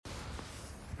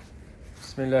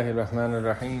بسم الله الرحمن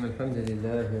الرحيم الحمد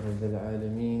لله رب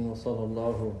العالمين وصلى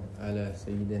الله على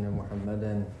سيدنا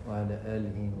محمد وعلى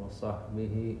آله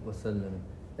وصحبه وسلم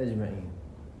أجمعين.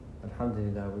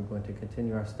 Alhamdulillah, we're going to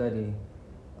continue our study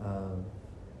of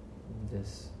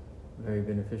this very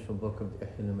beneficial book of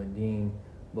Ihya al-Madin,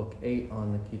 book 8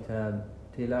 on the Kitab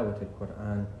Tilawat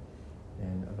al-Quran,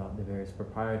 and about the various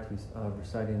proprieties of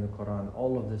reciting the Quran.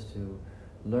 All of this to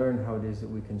learn how it is that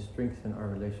we can strengthen our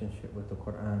relationship with the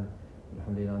Quran.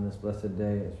 Alhamdulillah, on this blessed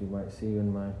day, as you might see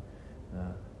in my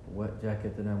wet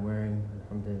jacket that I'm wearing,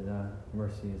 Alhamdulillah,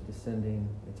 mercy is descending.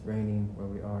 It's raining where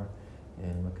we are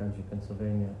in Macungie,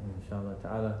 Pennsylvania, inshallah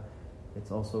ta'ala. It's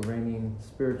also raining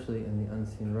spiritually in the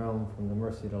unseen realm from the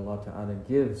mercy that Allah ta'ala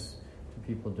gives to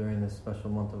people during this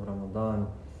special month of Ramadan.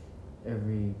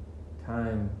 Every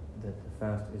time that the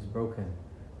fast is broken,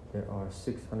 there are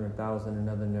 600,000,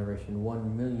 another narration,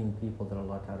 1 million people that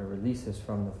Allah ta'ala releases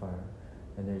from the fire.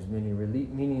 And there's many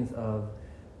meanings of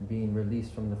being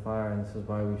released from the fire, and this is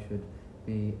why we should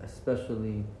be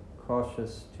especially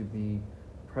cautious to be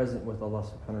present with Allah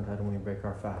subhanahu wa ta'ala when we break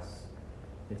our fasts.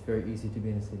 It's very easy to be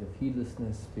in a state of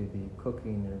heedlessness, to be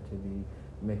cooking or to be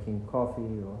making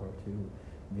coffee or to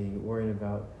be worrying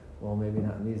about, well, maybe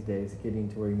not in these days, getting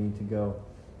to where you need to go.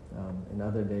 In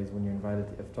other days when you're invited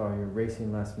to iftar, you're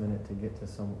racing last minute to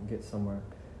get somewhere.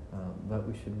 But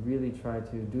we should really try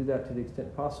to do that to the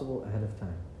extent possible ahead of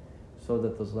time, so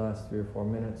that those last 3 or 4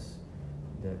 minutes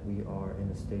that we are in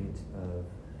a state of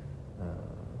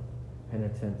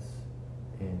penitence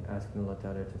and asking Allah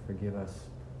Ta'ala to forgive us,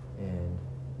 and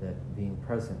that being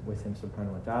present with Him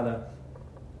subhanahu wa ta'ala.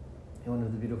 And one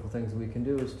of the beautiful things that we can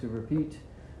do is to repeat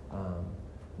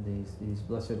these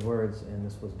blessed words, and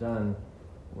this was done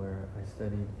where I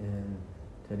studied in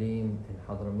Tarim in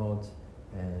Hadramaut,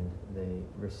 and they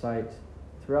recite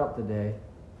throughout the day,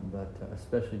 but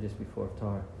especially just before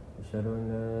iftar. أشهد أن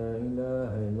لا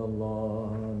إله إلا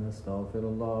الله نستغفر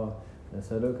الله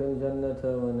نسألك الجنة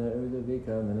ونعوذ بك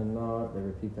من النار. They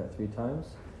repeat that 3 times,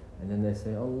 and then they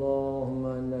say اللهم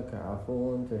إنك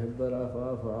عفو تحب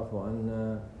العفو فاعف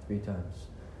عنا 3 times.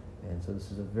 And so this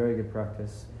is a very good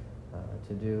practice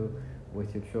to do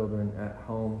with your children at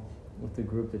home, with the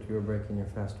group that you are breaking your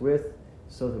fast with,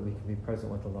 so that we can be present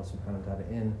with Allah subhanahu wa ta'ala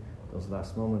in those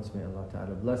last moments. May Allah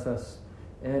ta'ala bless us,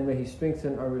 and may He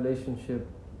strengthen our relationship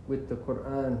with the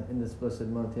Quran in this blessed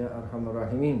month, Ya Arhamar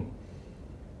Rahimin.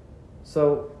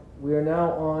 So we are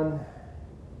now on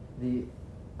the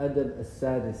Adab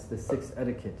al-Sadis, the 6th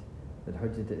etiquette that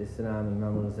Hujjat al-Islam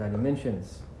Imam al-Ghazali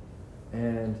mentions.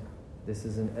 And this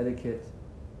is an etiquette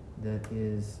that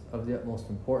is of the utmost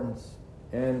importance,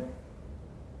 and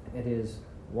it is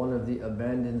one of the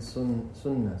abandoned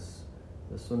sunnahs,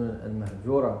 the sunnah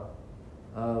al-mahjura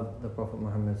of the Prophet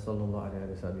Muhammad sallallahu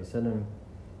alaihi wasallam,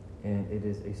 and it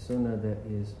is a sunnah that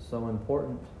is so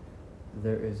important.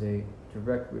 There is a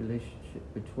direct relationship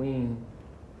between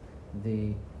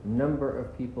the number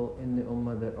of people in the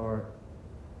ummah that are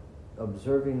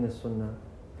observing the sunnah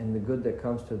and the good that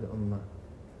comes to the ummah.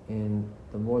 And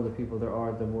the more the people there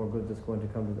are, the more good that's going to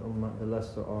come to the ummah. The less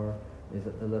there are, is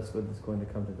that the less good that's going to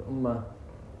come to the ummah.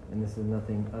 And this is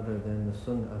nothing other than the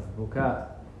sunnah of buka,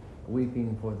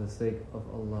 weeping for the sake of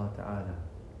Allah Ta'ala.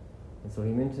 And so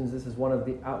he mentions this is one of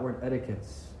the outward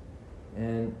etiquettes.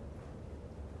 And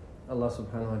Allah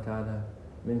Subhanahu wa Ta'ala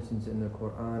mentions in the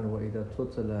Quran, وَإِذَا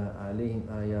تُتْلَى عَلَيْهِمْ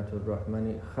آيَاتُ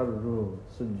الرَّحْمَنِ خَرُّوا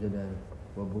سُجَّدًا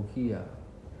وَبُكِيًا.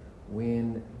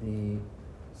 When the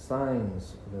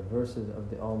signs, the verses of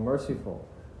the All-Merciful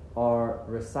are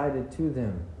recited to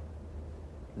them,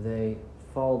 they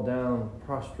fall down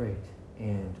prostrate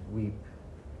and weep.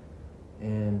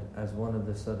 And as one of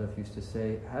the Salaf used to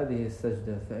say, هذه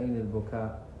السجدة فأين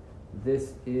البكاء?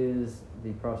 This is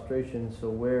the prostration, so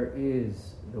where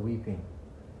is the weeping?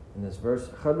 In this verse,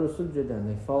 خَرُّوا سُجَّدًا,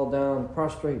 they fall down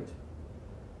prostrate.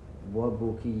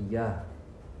 وَبُكِيًّا,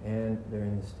 and they're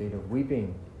in the state of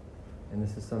weeping. And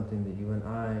this is something that you and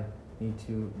I need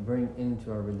to bring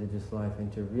into our religious life,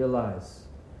 and to realize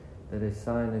that a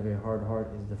sign of a hard heart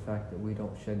is the fact that we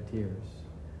don't shed tears.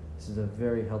 This is a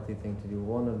very healthy thing to do.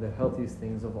 One of the healthiest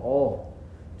things of all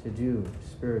to do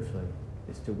spiritually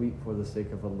is to weep for the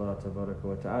sake of Allah Tabaraka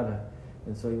wa Ta'ala.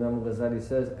 And so Imam al-Ghazali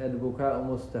says, Al-buka'u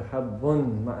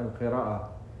mustahabbun ma'al qira'ah.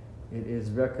 It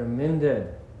is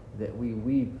recommended that we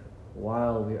weep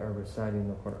while we are reciting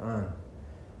the Quran.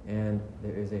 And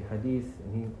there is a hadith,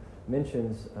 and he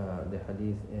mentions the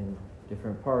hadith in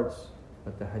different parts,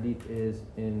 but the hadith is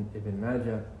in Ibn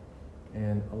Majah,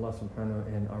 and Allah subhanahu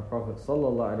and our Prophet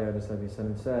sallallahu alaihi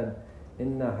wasallam said,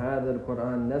 "Inna hadha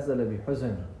al-Quran nazala bi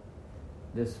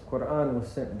This Quran was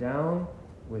sent down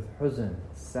with huzn,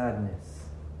 sadness.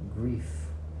 grief.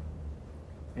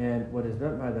 And what is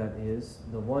meant by that is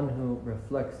the one who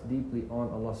reflects deeply on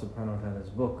Allah subhanahu wa ta'ala's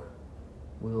book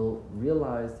will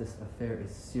realize this affair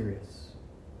is serious.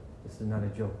 This is not a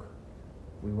joke.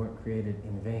 We weren't created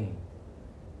in vain.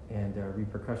 And there are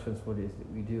repercussions for what it is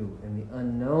that we do. And the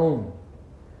unknown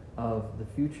of the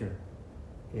future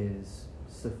is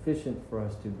sufficient for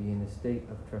us to be in a state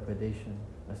of trepidation,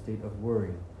 a state of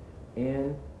worry,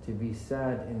 and to be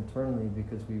sad internally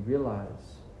because we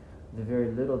realize the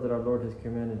very little that our Lord has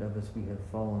commanded of us we have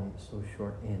fallen so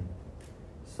short in.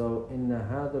 So, inna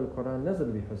hadha al-Quran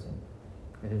nazal bi huzn.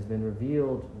 It has been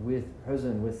revealed with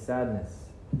huzn, with sadness.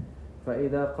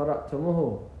 فَإِذَا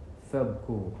قَرَأْتُمُهُ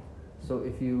فَابْكُوا. So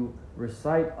if you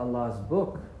recite Allah's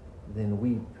book, then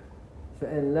weep.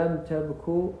 فَإِن لَمْ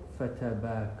تَبْكُوا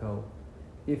فَتَبَاكَوْا.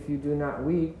 If you do not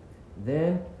weep,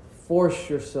 then force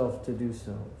yourself to do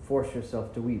so. Force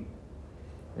yourself to weep.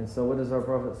 And so what is our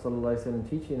Prophet ﷺ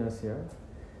teaching us here?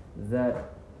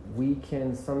 That we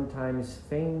can sometimes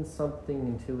feign something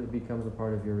until it becomes a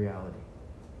part of your reality.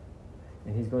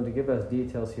 And he's going to give us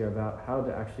details here about how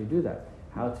to actually do that.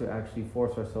 How to actually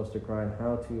force ourselves to cry and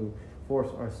how to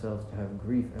force ourselves to have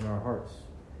grief in our hearts.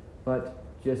 But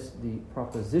just the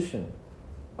proposition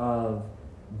of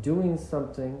doing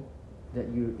something that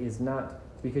is not,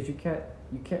 because you can't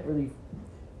really,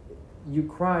 you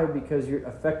cry because you're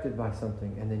affected by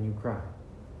something and then you cry.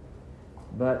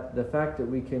 But the fact that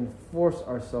we can force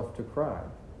ourselves to cry,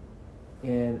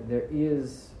 and there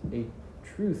is a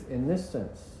truth in this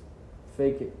sense,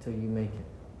 fake it till you make it.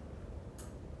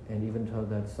 And even though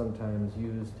that's sometimes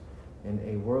used in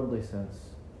a worldly sense,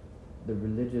 the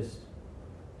religious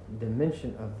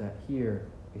dimension of that here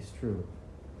is true.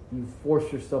 You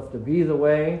force yourself to be the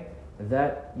way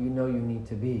that you know you need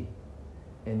to be,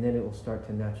 and then it will start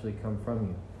to naturally come from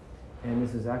you. And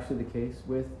this is actually the case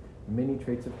with many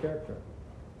traits of character.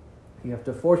 You have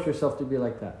to force yourself to be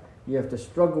like that. You have to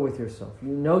struggle with yourself. You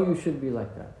know you should be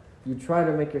like that. You try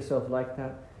to make yourself like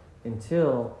that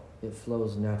until it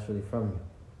flows naturally from you.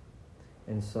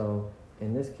 And so,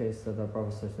 in this case, that the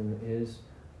Prophet is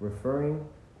referring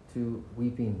to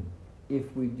weeping.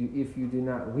 If you do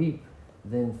not weep,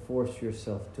 then force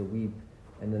yourself to weep.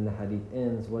 And then the hadith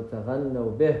ends,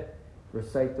 وَتَغَنَّوْا بِهِ.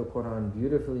 Recite the Quran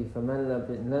beautifully. فَمَنْ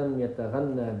لَمْ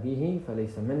يَتَغَنَّ بِهِ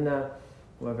فَلَيْسَ مِنَّا.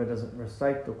 Whoever doesn't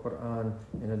recite the Quran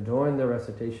and adorn the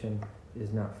recitation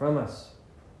is not from us.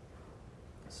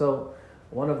 So,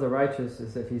 one of the righteous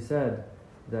is that he said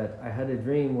that I had a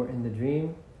dream where in the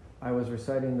dream I was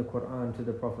reciting the Quran to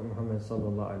the Prophet Muhammad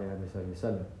sallallahu alaihi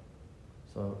wasallam.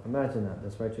 So imagine that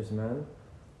this righteous man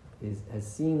has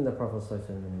seen the Prophet sallallahu alaihi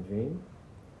wasallam in a dream,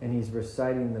 and he's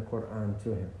reciting the Quran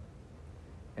to him.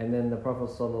 And then the Prophet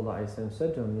sallallahu alaihi wasallam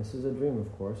said to him, this is a dream,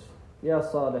 of course. Ya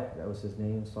Salih, that was his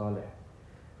name, Salih.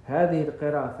 هذه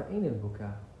القراءة فأين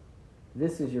البكاء?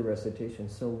 This is your recitation.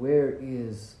 So where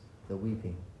is the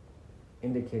weeping?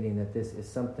 Indicating that this is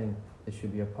something that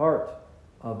should be a part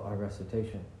of our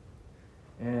recitation.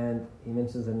 And he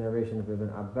mentions the narration of Ibn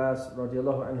Abbas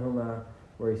radiallahu anhuma,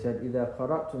 where he said, إِذَا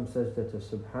قَرَأْتُمْ سَجْدَةَ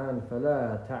السُّبْحَانِ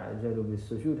فَلَا تَعْجَلُوا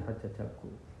بِالسُّجُودِ حَتَّى تَبْكُوا.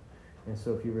 And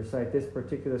so if you recite this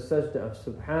particular sajda of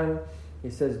Subhan, he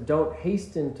says, don't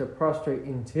hasten to prostrate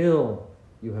until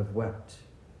you have wept.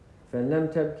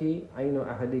 فَلَمْ تَبْكِي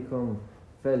عَيْنُ أَحَدِكُمْ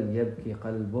فَلْيَبْكِ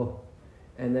قَلْبُهُ.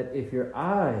 And that if your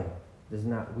eye does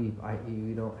not weep, i.e.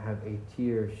 you don't have a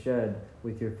tear shed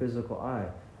with your physical eye,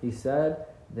 he said,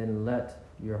 then let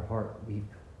your heart weep.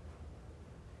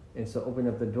 And so open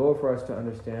up the door for us to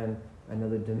understand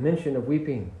another dimension of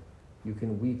weeping. You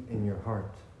can weep in your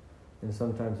heart. And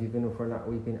sometimes even if we're not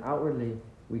weeping outwardly,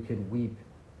 we could weep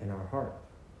in our heart.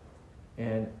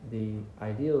 And the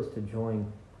ideal is to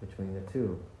join between the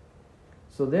two.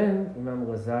 So then Imam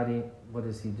Ghazali, what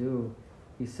does he do?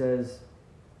 He says,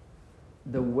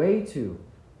 the way to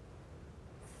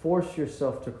force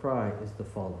yourself to cry is the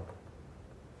following.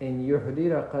 In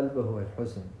yuhdira qalbahu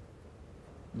al-huzn,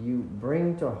 you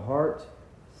bring to heart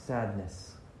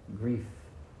sadness, grief.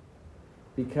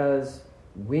 Because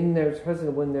when there's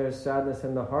huzn, when there's sadness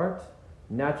in the heart,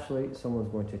 naturally someone's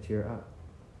going to tear up.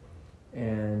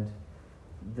 And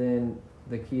then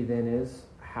the key then is,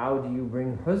 how do you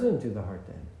bring huzn to the heart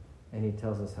then? And he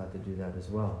tells us how to do that as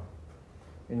well.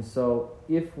 And so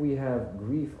if we have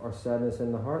grief or sadness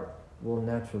in the heart, we'll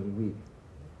naturally weep.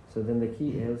 So then the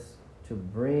key is to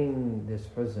bring this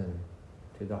huzn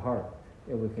to the heart.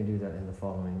 And we can do that in the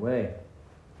following way.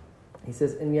 He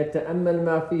says, إِنْ يَتَأَمَّلْ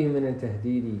مَا فِيهِ مِنَ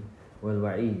التَّهْدِيدِ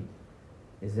وَالْوَعِيدِ,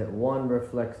 is that one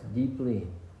reflects deeply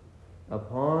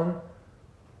upon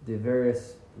the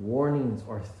various warnings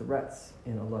or threats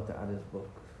in Allah Ta'ala's book,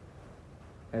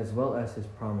 as well as His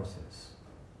promises.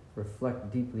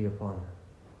 reflect deeply upon them.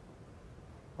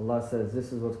 Allah says,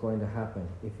 this is what's going to happen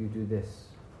if you do this.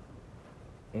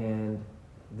 And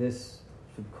this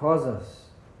should cause us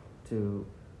to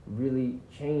really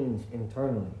change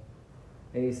internally.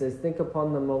 And he says, think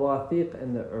upon the mawathiq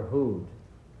and the urhud.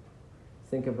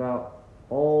 Think about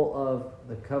all of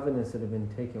the covenants that have been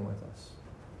taken with us,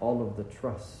 all of the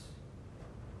trusts,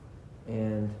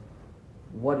 and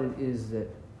what it is that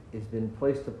has been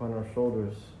placed upon our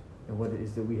shoulders and what it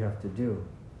is that we have to do.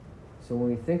 So when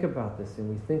we think about this and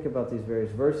we think about these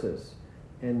various verses,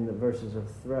 and the verses of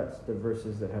threats, the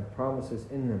verses that have promises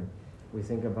in them, we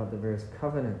think about the various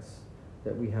covenants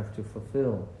that we have to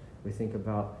fulfill. We think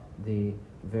about the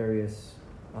various,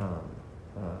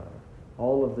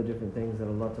 all of the different things that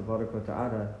Allah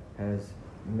Ta'ala has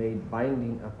made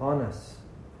binding upon us.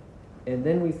 And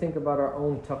then we think about our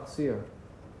own taqsir.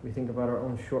 We think about our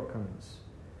own shortcomings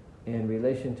in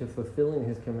relation to fulfilling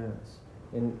His commands,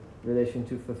 in relation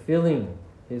to fulfilling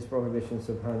His prohibitions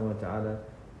subhanahu wa ta'ala.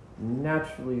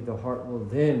 Naturally the heart will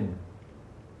then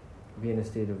be in a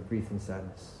state of grief and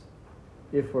sadness.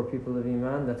 If we're people of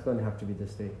Iman, that's going to have to be the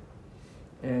state.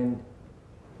 And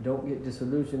don't get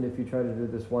disillusioned if you try to do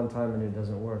this one time and it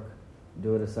doesn't work.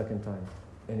 Do it a second time,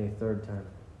 and a third time,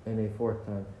 and a fourth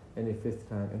time, and a fifth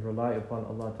time, and rely upon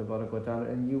Allah Ta'ala,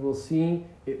 and you will see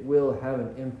it will have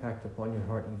an impact upon your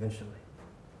heart eventually.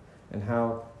 And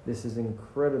how this is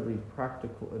incredibly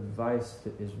practical advice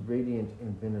that is radiant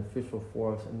and beneficial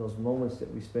for us, and those moments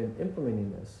that we spend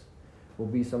implementing this will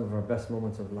be some of our best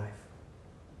moments of life.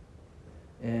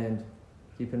 And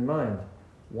keep in mind,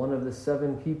 one of the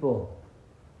seven people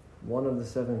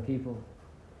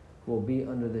who will be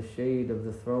under the shade of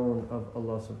the throne of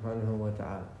Allah subhanahu wa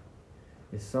ta'ala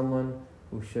is someone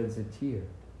who sheds a tear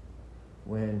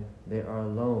when they are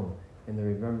alone in the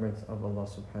remembrance of Allah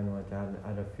subhanahu wa ta'ala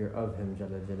out of fear of Him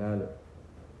Jalla Jalaluh.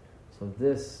 So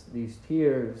these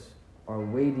tears are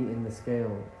weighty in the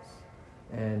scales,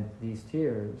 and these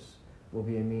tears will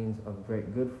be a means of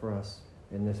great good for us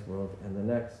in this world and the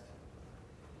next.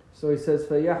 So he says,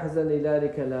 فَيَحْزَنِ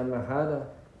لَذَلِكَ لَا مَحَالَ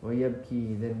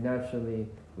وَيَبْكِي. Then naturally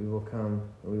we will come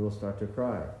and we will start to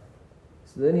cry.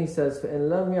 So then he says, فَإِنْ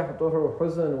لَمْ يَحْضُرْهُ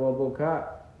حُزْنٌ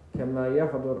وَبُكَاء كَمَا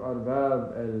يَحْضُرْ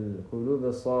أَرْبَابَ الْقُلُوبِ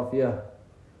الصَّافِيَةِ.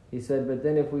 He said, but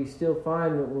then if we still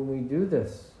find that when we do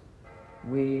this,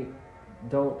 we're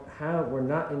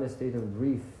not in a state of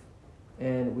grief,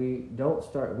 and we don't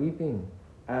start weeping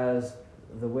as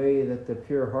the way that the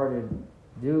pure-hearted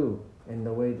do, and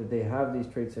the way that they have these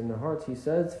traits in their hearts, he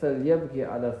says, فَلْيَبْكِ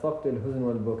عَلَى فَقْدِ الْحُزْنِ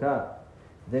وَالْبُكَاءِ.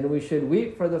 Then we should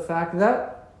weep for the fact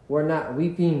that we're not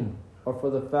weeping, or for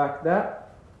the fact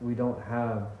that we don't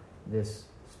have this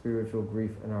spiritual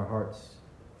grief in our hearts.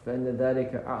 فَإِنَّ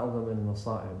ذَلِكَ أَعْظَمُ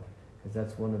الْمَصَائِبِ. Because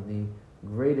that's one of the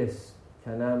greatest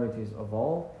calamities of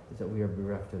all, is that we are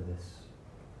bereft of this.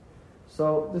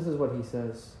 So this is what he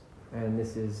says, and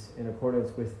this is in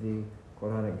accordance with the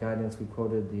Quranic guidance. We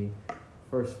quoted the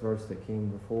first verse that came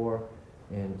before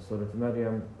in Surah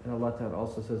Maryam, and Allah Ta'ala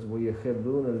also says,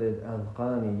 وَيَخِرُّونَ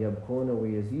لِلْأَذْقَانِ يَبْكُونَ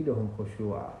وَيَزِيدُهُمْ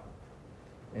خُشُوعًا.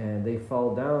 And they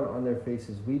fall down on their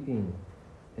faces weeping,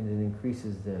 and it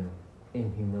increases them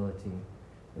in humility.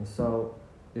 And so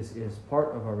this is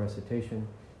part of our recitation.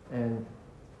 And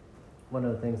one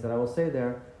of the things that I will say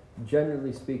there,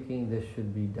 generally speaking, this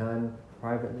should be done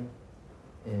privately.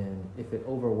 And if it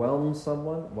overwhelms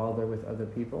someone while they're with other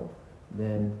people,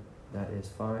 then that is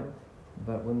fine.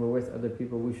 But when we're with other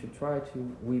people, we should try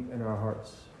to weep in our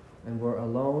hearts. And we're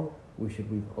alone, we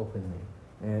should weep openly.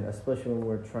 And especially when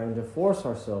we're trying to force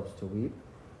ourselves to weep,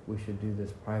 we should do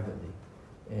this privately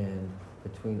and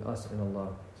between us and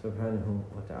Allah subhanahu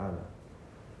wa ta'ala.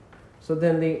 So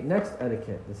then the next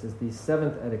etiquette, this is the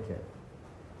seventh etiquette.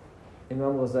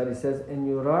 Imam Ghazali says, إِن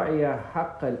يُرَاعِيَ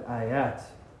حَقَّ الْآيَاتِ,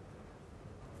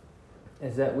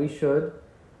 is that we should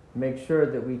make sure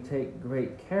that we take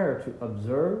great care to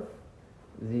observe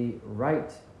the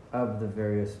right of the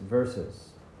various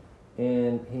verses.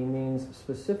 And he means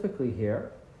specifically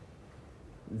here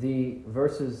the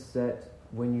verses that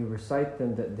when you recite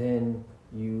them, that then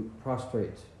you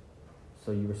prostrate.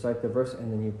 So you recite the verse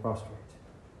and then you prostrate.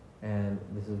 And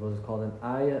this is what is called an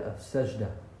ayah of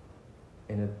sajda.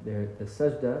 And the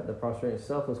sajda, the prostration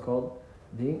itself, is called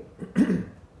the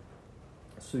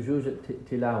sujood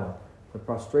tilawa, the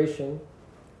prostration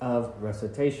of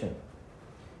recitation.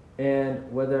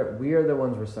 And whether we are the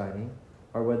ones reciting,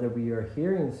 or whether we are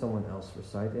hearing someone else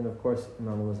recite, and of course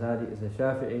Imam Ghazali is a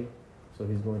Shafi'i, so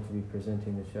he's going to be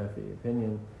presenting the Shafi'i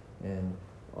opinion, and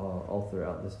all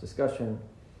throughout this discussion,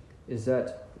 is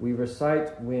that we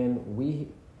recite when we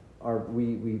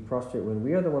prostrate when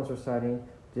we are the ones reciting,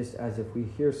 just as if we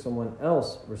hear someone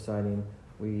else reciting,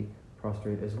 we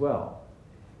prostrate as well.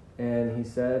 And he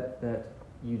said that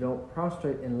you don't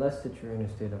prostrate unless that you're in a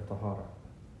state of tahara,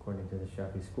 according to the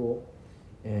Shafi school.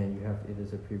 And it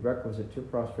is a prerequisite to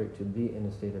prostrate to be in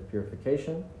a state of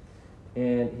purification.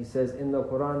 And he says in the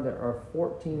Quran there are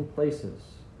 14 places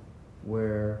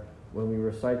where when we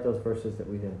recite those verses that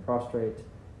we then prostrate,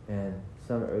 and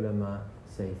some ulama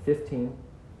say 15,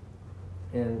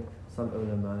 and some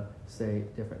ulama say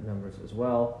different numbers as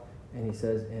well. And he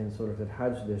says in Surah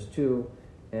Al-Hajj there's 2,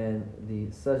 and the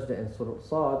sajda in Surah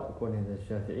Sad, according to the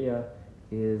Shafi'iyah,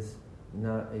 is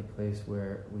not a place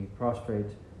where we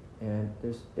prostrate, and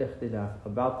there's ikhtilaf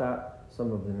about that.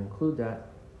 Some of them include that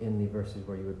in the verses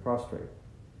where you would prostrate.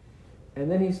 And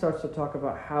then he starts to talk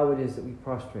about how it is that we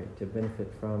prostrate to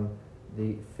benefit from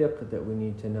the fiqh that we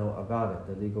need to know about it,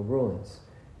 the legal rulings.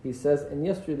 He says, "And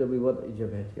yesterday we wad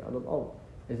ijabati al-ard,"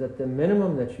 is that the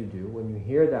minimum that you do when you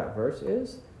hear that verse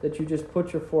is that you just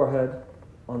put your forehead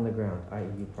on the ground, i.e.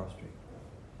 you prostrate.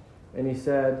 And he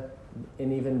said,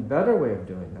 an even better way of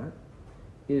doing that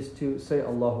is to say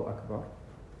Allahu Akbar.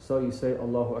 So you say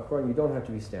Allahu Akbar, and you don't have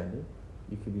to be standing.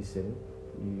 You could be sitting.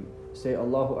 You say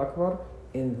Allahu Akbar,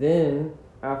 and then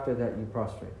after that you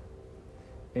prostrate.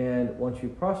 And once you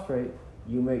prostrate,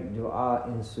 you make dua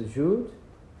in sujood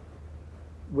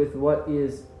with what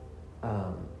is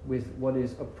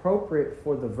appropriate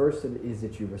for the verse that it is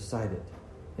that you recited.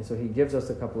 And so he gives us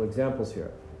a couple examples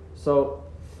here. So,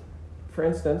 for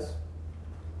instance,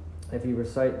 if you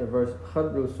recite the verse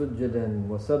خَرُّوا سُجَّدًا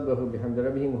وَسَبَّحُوا بِحَمْدِ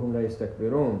رَبِّهِمْ وَهُمْ لَا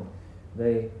يَسْتَكْبِرُونَ,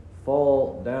 they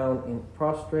fall down and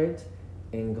prostrate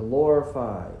and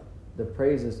glorify the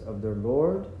praises of their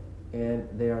Lord, and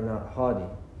they are not haughty.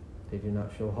 They do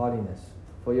not show haughtiness.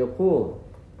 فَيَقُولُ,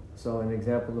 so an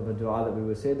example of a dua that we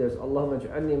would say, there's Allahumma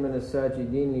ja'alni min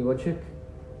as-sajidin li wajhik.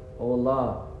 O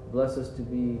Allah, bless us to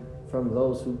be from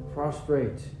those who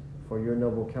prostrate for your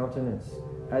noble countenance.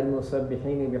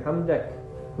 Al-musabbihini bihamdak,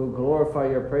 who glorify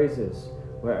your praises.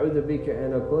 وَأَعُوذُ بِكَ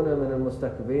أَنْ أَكُونَ مِنَ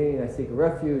الْمُسْتَكْبِرِينَ, I seek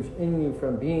refuge in you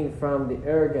from being from the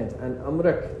arrogant, and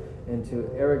amrak, and to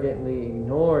arrogantly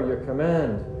ignore your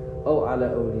command. O ala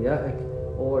awliyaik,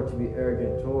 or to be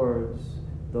arrogant towards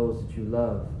those that you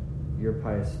love, your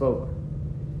pious folk.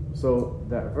 So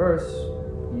that verse,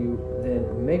 you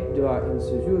then make dua in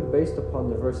sujood based upon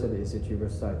the verse that it is that you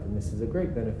recite. And this is a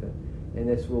great benefit. And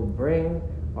this will bring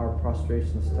our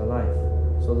prostrations to life,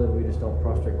 so that we just don't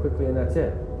prostrate quickly and that's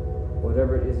it.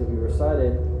 Whatever it is that we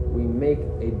recited, we make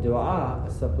a dua,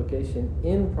 a supplication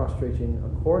in prostration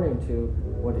according to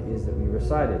what it is that we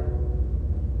recited.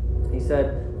 He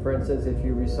said, for instance, if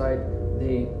you recite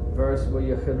the verse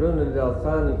وَيَخِرُّونَ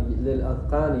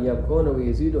لِلْأَذْقَانِ يَبْكُونَ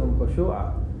وَيَزِيدُهُمْ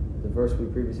خُشُوعًا, the verse we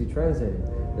previously translated,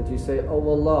 that you say, "Oh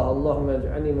Allah, Allahumma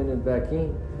aj'alni min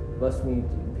al-bakin," bless me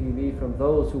to be from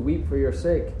those who weep for your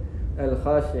sake,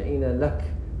 al-khashi'ina lak,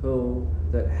 who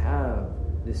that have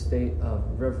this state of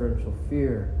reverential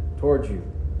fear towards you.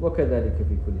 وَكَذَلِكَ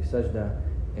فِي كُلِّ سَجْدَةٍ,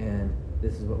 and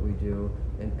this is what we do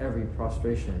in every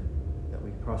prostration that we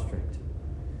prostrate.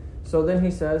 So then he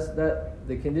says that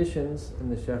the conditions in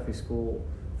the Shafi school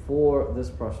for this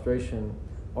prostration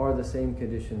are the same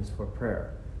conditions for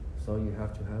prayer. So you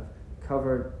have to have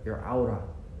covered your aura,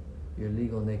 your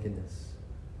legal nakedness.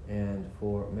 And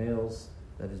for males,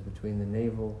 that is between the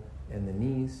navel and the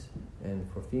knees. And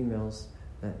for females,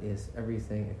 that is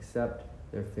everything except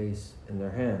their face and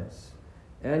their hands.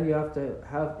 And you have to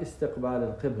have istiqbal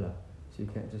al-qibla. So you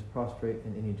can't just prostrate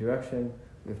in any direction.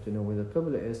 You have to know where the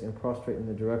qibla is and prostrate in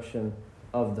the direction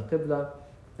of the qibla.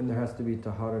 And there has to be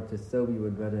taharat al-thawbi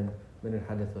wal-badan min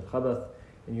al-hadath al-khabath.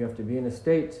 And you have to be in a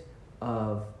state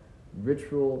of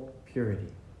ritual purity.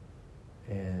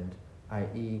 And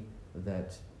i.e.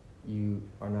 that you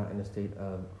are not in a state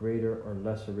of greater or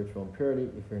lesser ritual impurity.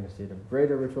 If you're in a state of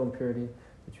greater ritual impurity,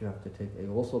 that you have to take a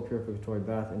ghusl purificatory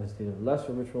bath. In a state of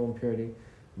lesser ritual impurity,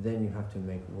 then you have to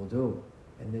make wudu.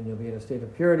 And then you'll be in a state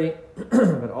of purity,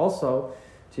 but also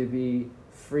to be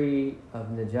free of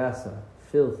najasa,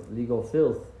 filth, legal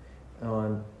filth,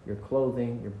 on your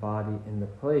clothing, your body, in the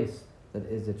place that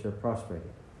is that you're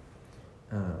prostrating.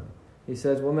 He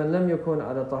says, وَمَنْ لَمْ يَكُنْ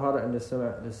عَلَى طَهَارَةٍ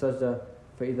لِلسَّجْدَةِ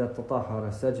فَإِذَا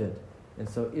تَطَهَّرَ سَجَدَ. And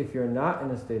so if you're not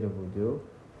in a state of wudu,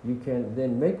 you can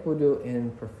then make wudu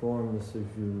and perform the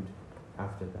sujood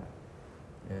after that.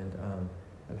 And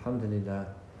alhamdulillah,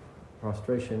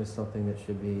 prostration is something that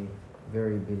should be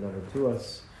very beloved to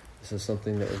us. This is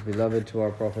something that was beloved to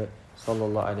our Prophet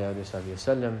sallallahu alaihi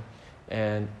wasallam,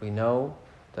 and we know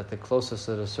that the closest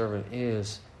that a servant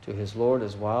is to his Lord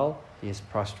as well, he is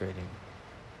prostrating.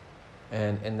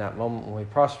 And in that moment when we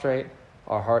prostrate,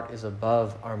 our heart is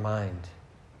above our mind.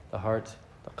 The heart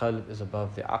The qalb is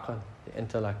above the aql, the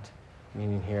intellect,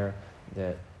 meaning here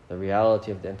that the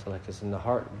reality of the intellect is in the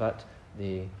heart, but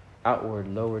the outward,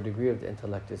 lower degree of the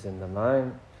intellect is in the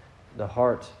mind. The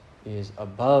heart is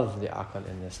above the aql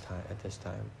at this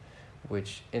time,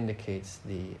 which indicates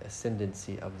the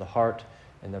ascendancy of the heart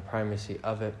and the primacy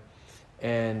of it.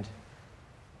 And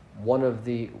one of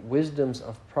the wisdoms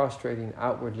of prostrating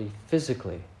outwardly,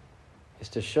 physically, is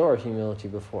to show our humility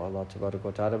before Allah Tabaraka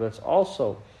wa Ta'ala, but it's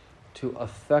also to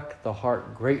affect the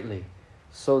heart greatly,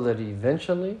 so that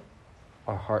eventually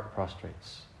our heart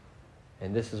prostrates.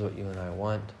 And this is what you and I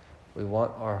want. We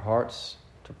want our hearts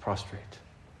to prostrate.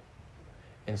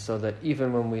 And so that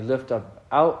even when we lift up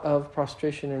out of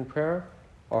prostration in prayer,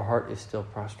 our heart is still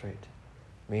prostrate.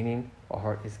 Meaning, our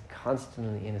heart is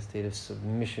constantly in a state of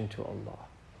submission to Allah,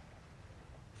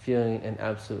 feeling an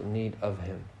absolute need of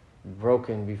Him,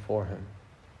 broken before Him,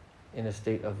 in a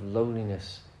state of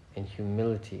lowliness and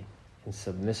humility and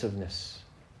submissiveness.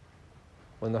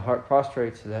 When the heart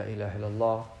prostrates, La ilaha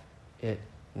illallah, it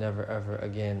never ever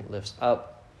again lifts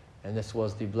up. And this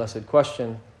was the blessed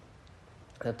question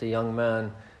that the young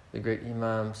man, the great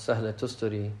Imam Sahl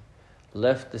Tustari,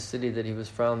 left the city that he was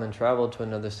from and traveled to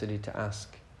another city to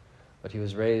ask. But he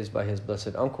was raised by his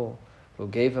blessed uncle, who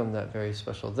gave him that very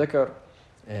special dhikr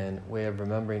and way of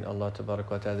remembering Allah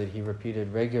Tabaraka wa Ta'ala that he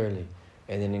repeated regularly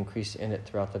and then increased in it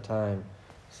throughout the time,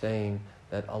 saying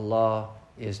that Allah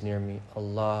is near me,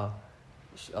 Allahu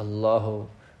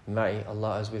ma'i,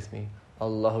 Allah is with me,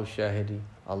 Allahu shahidi,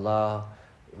 Allah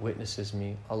witnesses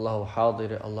me, Allahu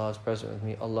hadiri, Allah is present with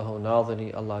me, Allahu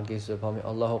nadhiri, Allah gazes upon me,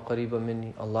 Allahu qariba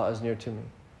minni, Allah is near to me.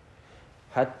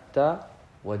 Hatta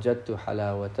wajadtu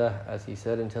halawatah, as he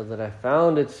said, until that I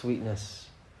found its sweetness.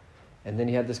 And then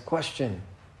he had this question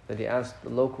that he asked the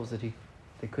locals that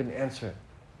they couldn't answer it.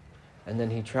 And then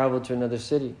he traveled to another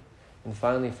city and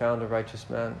finally found a righteous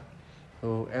man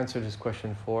who answered his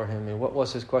question for him. And what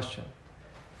was his question?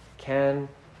 Can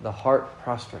the heart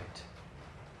prostrate?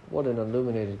 What an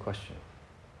illuminated question.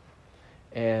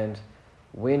 And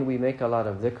when we make a lot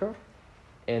of dhikr,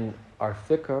 and our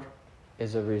fikr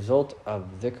is a result of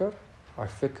dhikr, our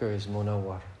fikr is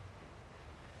munawwar.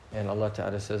 And Allah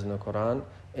Ta'ala says in the Quran,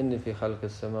 إِنَّ فِي خَلْقِ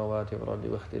السَّمَاوَاتِ وَالْأَرْضِ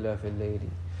وَاخْتِلَافِ اللَّيْلِ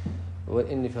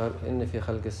وَإِنَّ فِي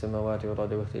خَلْقِ السَّمَاوَاتِ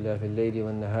وَالْأَرْضِ وَاخْتِلَافِ اللَّيْلِ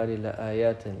وَالنَّهَارِ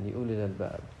لَآيَاتٍ لِأُولِي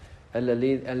الْأَلْبَابِ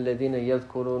الَّذِينَ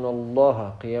يَذْكُرُونَ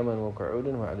اللَّهَ قِيَامًا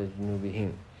وَقُعُودًا وَعَلَى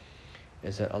جُنُوبِهِمْ.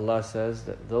 Is that Allah says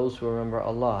that those who remember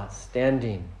Allah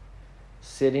standing,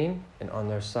 sitting, and on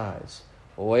their sides,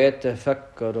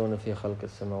 وَيَتَفَكَّرُونَ فِي خَلْقِ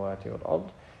السَّمَاوَاتِ وَالْأَرْضِ,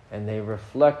 and they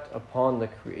reflect upon the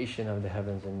creation of the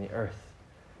heavens and the earth.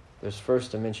 There's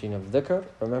first a mentioning of dhikr,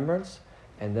 remembrance,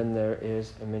 and then there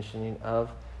is a mentioning of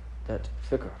that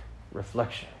fikr,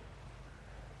 reflection.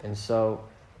 And so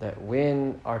that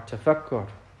when our tafakkur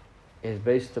is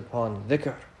based upon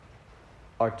dhikr,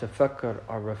 our tafakkur,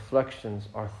 our reflections,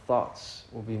 our thoughts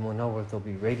will be munawwar, they'll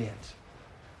be radiant.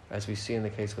 As we see in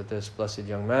the case with this blessed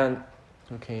young man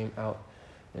who came out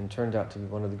and turned out to be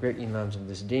one of the great imams of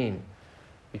this deen.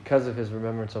 Because of his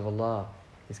remembrance of Allah,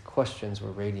 his questions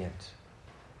were radiant.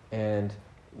 And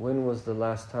when was the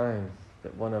last time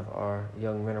that one of our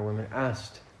young men or women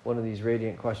asked one of these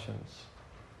radiant questions?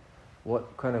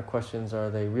 What kind of questions are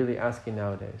they really asking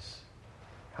nowadays?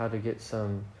 How to get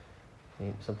something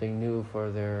new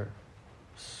for their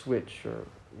Switch or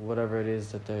whatever it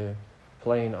is that they're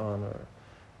playing on, or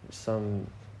some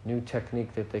new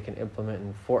technique that they can implement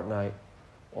in Fortnite,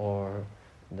 or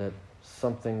that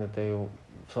some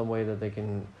way that they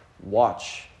can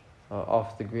watch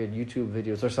off the grid YouTube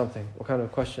videos or something. What kind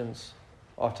of questions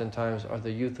oftentimes are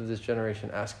the youth of this generation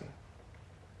asking?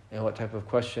 And what type of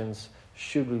questions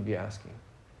should we be asking?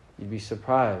 You'd be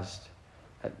surprised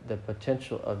at the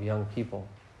potential of young people.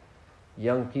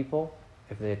 Young people,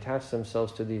 if they attach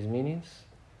themselves to these meanings,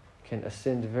 can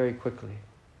ascend very quickly.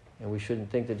 And we shouldn't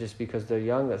think that just because they're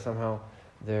young that somehow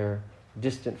they're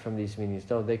distant from these meanings.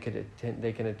 No, they can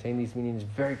attain these meanings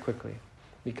very quickly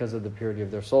because of the purity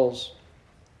of their souls.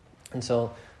 And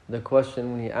so the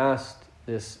question when he asked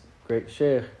this great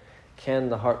sheikh, can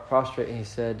the heart prostrate? And he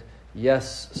said,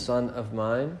 yes, son of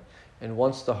mine. And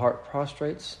once the heart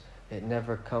prostrates, it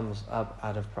never comes up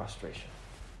out of prostration.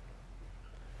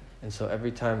 And so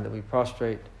every time that we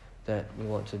prostrate, that we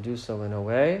want to do so in a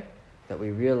way that we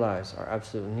realize our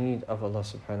absolute need of Allah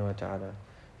subhanahu wa ta'ala,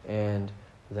 and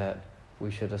that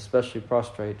we should especially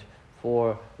prostrate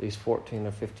for these 14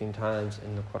 or 15 times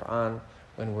in the Quran.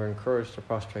 When we're encouraged to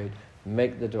prostrate,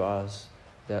 make the du'as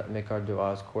that make our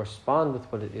du'as correspond with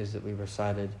what it is that we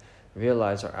recited,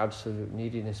 realize our absolute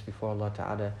neediness before Allah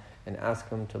ta'ala, and ask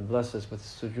Him to bless us with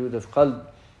sujood of qalb,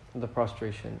 the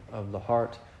prostration of the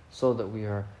heart, so that we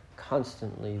are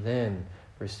constantly then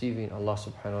receiving Allah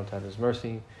subhanahu wa ta'ala's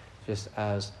mercy, just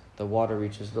as the water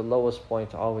reaches the lowest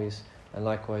point always, and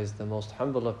likewise the most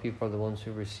humble of people are the ones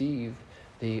who receive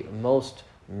the most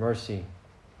mercy,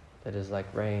 that is like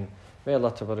rain. May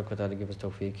Allah tabarak wa ta'ala give us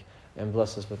tawfiq and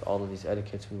bless us with all of these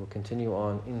etiquettes. We will continue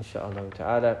on insha'Allah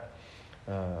ta'ala.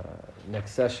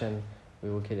 Next session we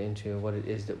will get into what it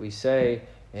is that we say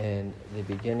in the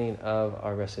beginning of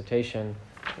our recitation.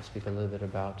 We'll speak a little bit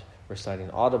about reciting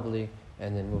audibly,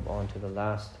 and then move on to the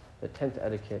 10th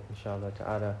etiquette, inshallah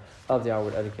ta'ala, of the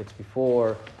outward etiquettes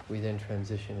before we then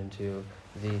transition into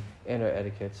the inner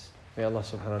etiquettes. May Allah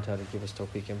subhanahu wa ta'ala give us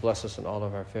tawfiq and bless us in all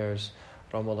of our affairs.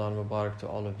 Ramadan Mubarak to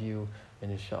all of you,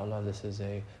 and inshallah this is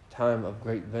a time of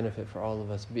great benefit for all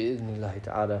of us, bi'idhnillahi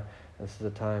ta'ala. This is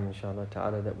a time, inshallah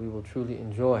ta'ala, that we will truly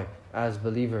enjoy as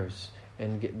believers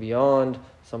and get beyond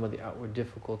some of the outward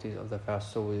difficulties of the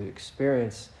fast, so we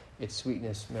experience its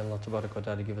sweetness. May Allah tabarak wa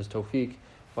ta'ala give us tawfiq.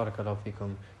 Barakallahu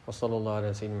fikum. Wa sallallahu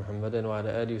ala sayyidina Muhammadin wa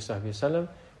ala alihi wa sahbihi wa sallam.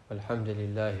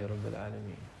 Walhamdulillahi rabbil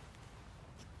alameen.